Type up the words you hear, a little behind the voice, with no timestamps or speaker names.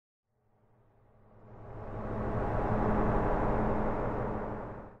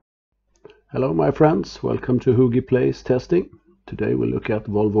Hello my friends, welcome to Hoogie Plays Testing. Today we'll look at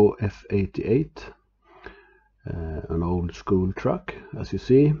Volvo F88, an old school truck. As you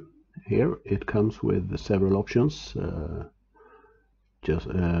see here, it comes with several options,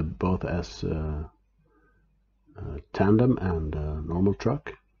 both as tandem and normal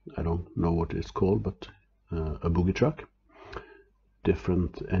truck. I don't know what it's called, but a boogie truck.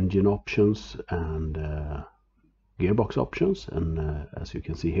 Different engine options and gearbox options, and as you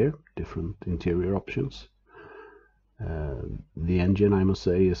can see here, different interior options. The engine, I must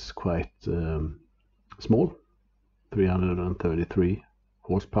say, is quite small. 333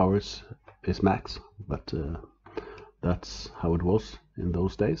 horsepower is max, but that's how it was in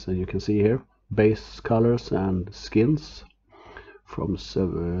those days. And you can see here base colors and skins from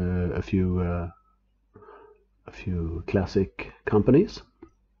a few classic companies,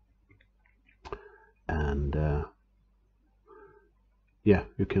 and yeah,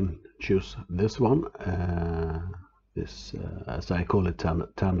 you can choose this one, this as I call it,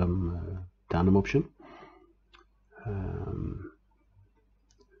 tandem option,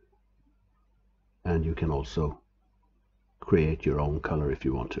 and you can also create your own color if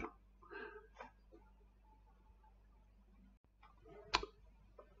you want to.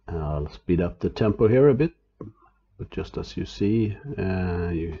 I'll speed up the tempo here a bit, but just as you see,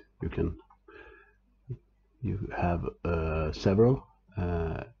 you have several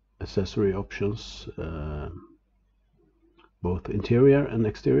accessory options, both interior and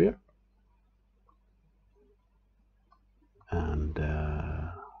exterior, and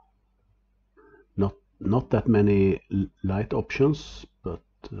not that many light options, but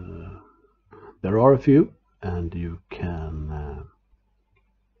there are a few, and you can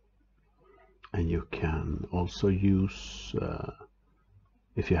also use,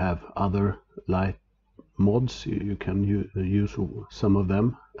 if you have other light mods, you can use some of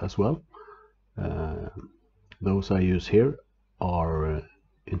them as well. Those I use here are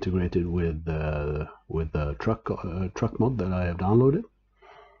integrated with the truck mod that I have downloaded,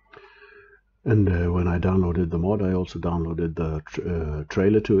 and when I downloaded the mod, I also downloaded the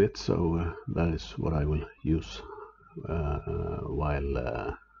trailer to it, so that is what I will use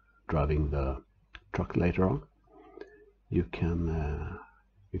while driving the truck later on. You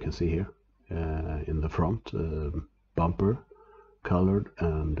can see here in the front, bumper colored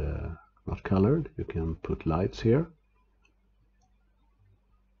and not colored. You can put lights here,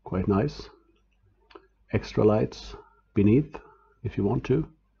 quite nice. Extra lights beneath if you want to,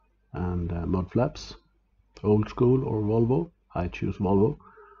 and mud flaps, old school or Volvo. I choose Volvo.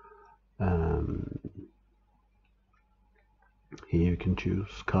 Here you can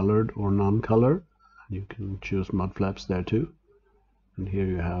choose colored or non-colored. You can choose mud flaps there too, and here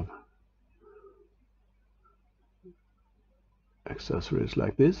you have accessories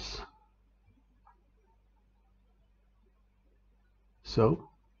like this. So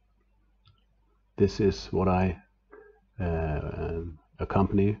this is what a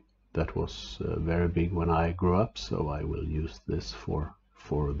company that was very big when I grew up, so I will use this for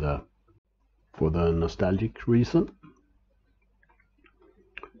the nostalgic reason.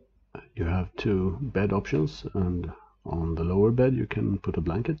 You have two bed options, and on the lower bed you can put a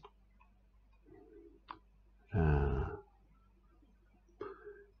blanket.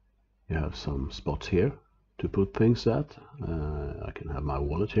 You have some spots here to put things at. I can have my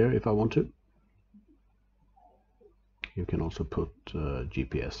wallet here if I want to. You can also put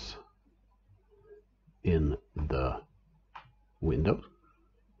GPS in the window.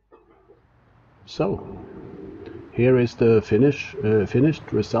 So here is the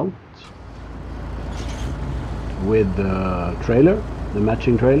finished result with the trailer, the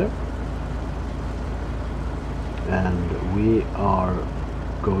matching trailer, and we are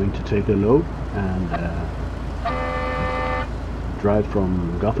going to take a load and drive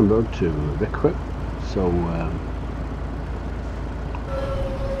from Gothenburg to Växjö. So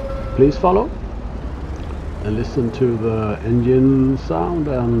please follow and listen to the engine sound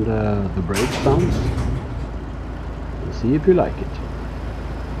and the brake sounds, and see if you like it.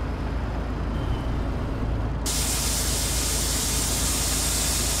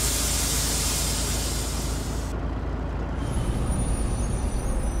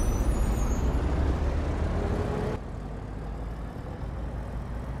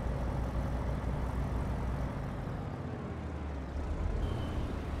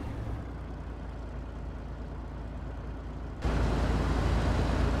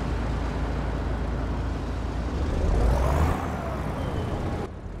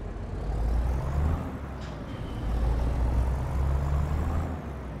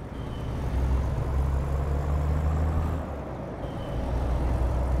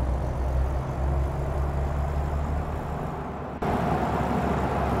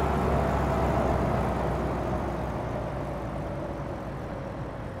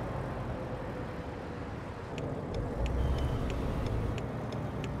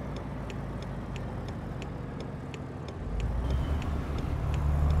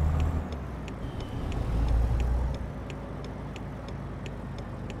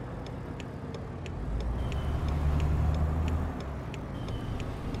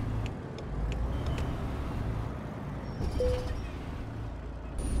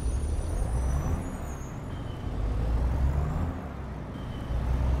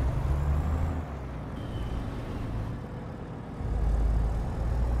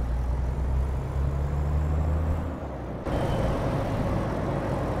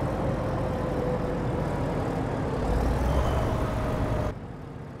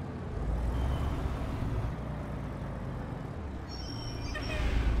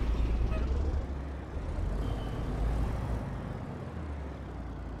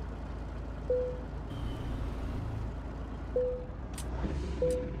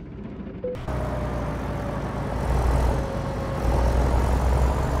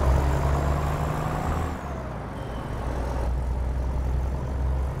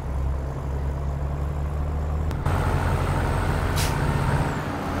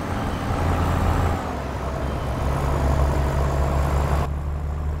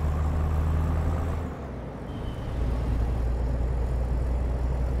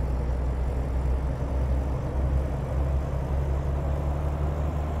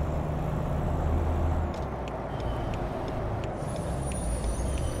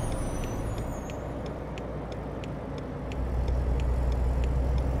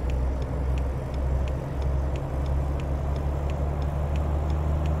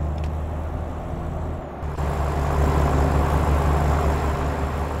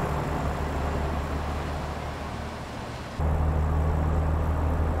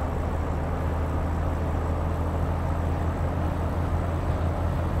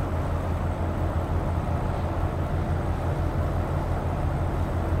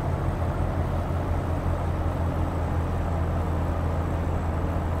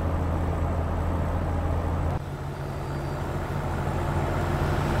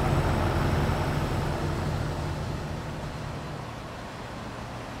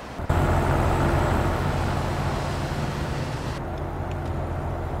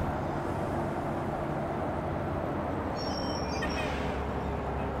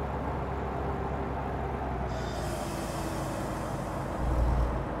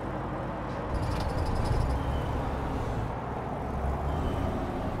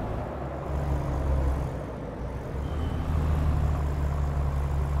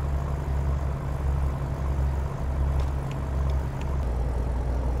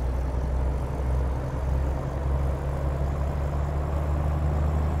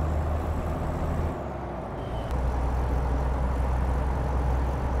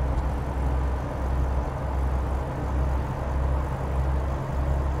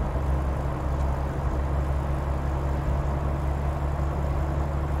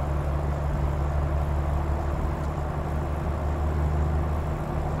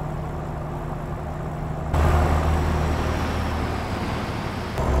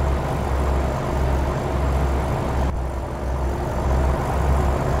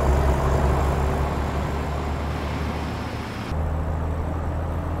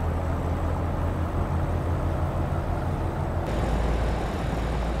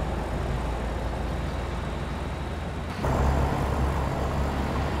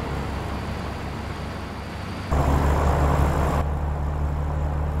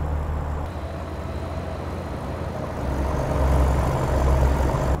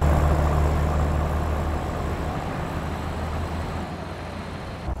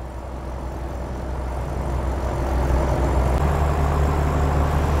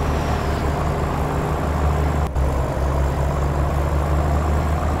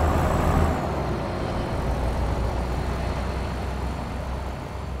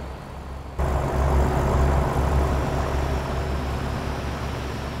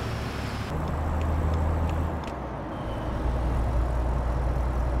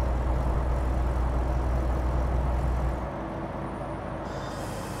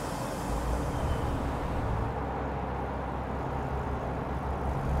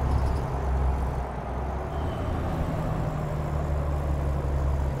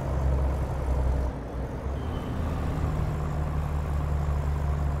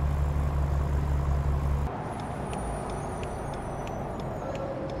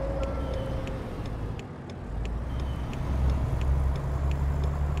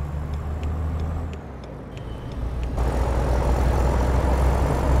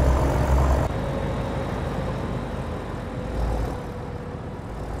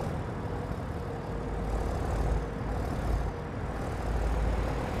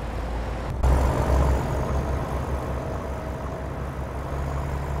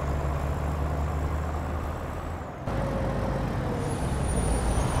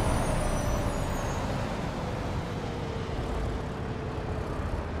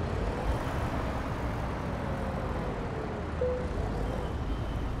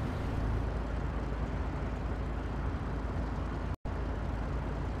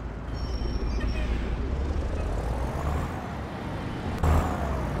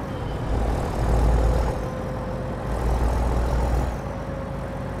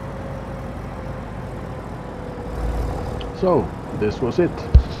 So this was it,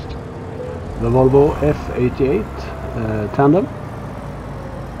 the Volvo F88 tandem.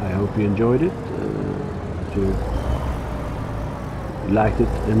 I hope you enjoyed it, that you liked it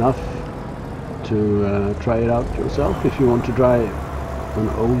enough to try it out yourself if you want to drive an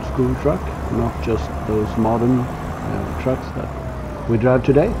old school truck, not just those modern trucks that we drive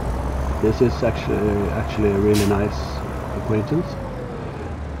today. This is actually a really nice acquaintance.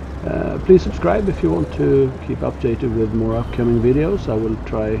 Please subscribe if you want to keep updated with more upcoming videos. I will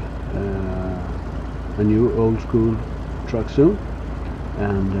try a new old school truck soon,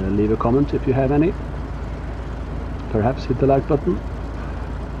 and leave a comment if you have any. Perhaps hit the like button.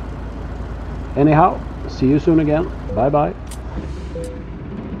 Anyhow, see you soon again. Bye bye.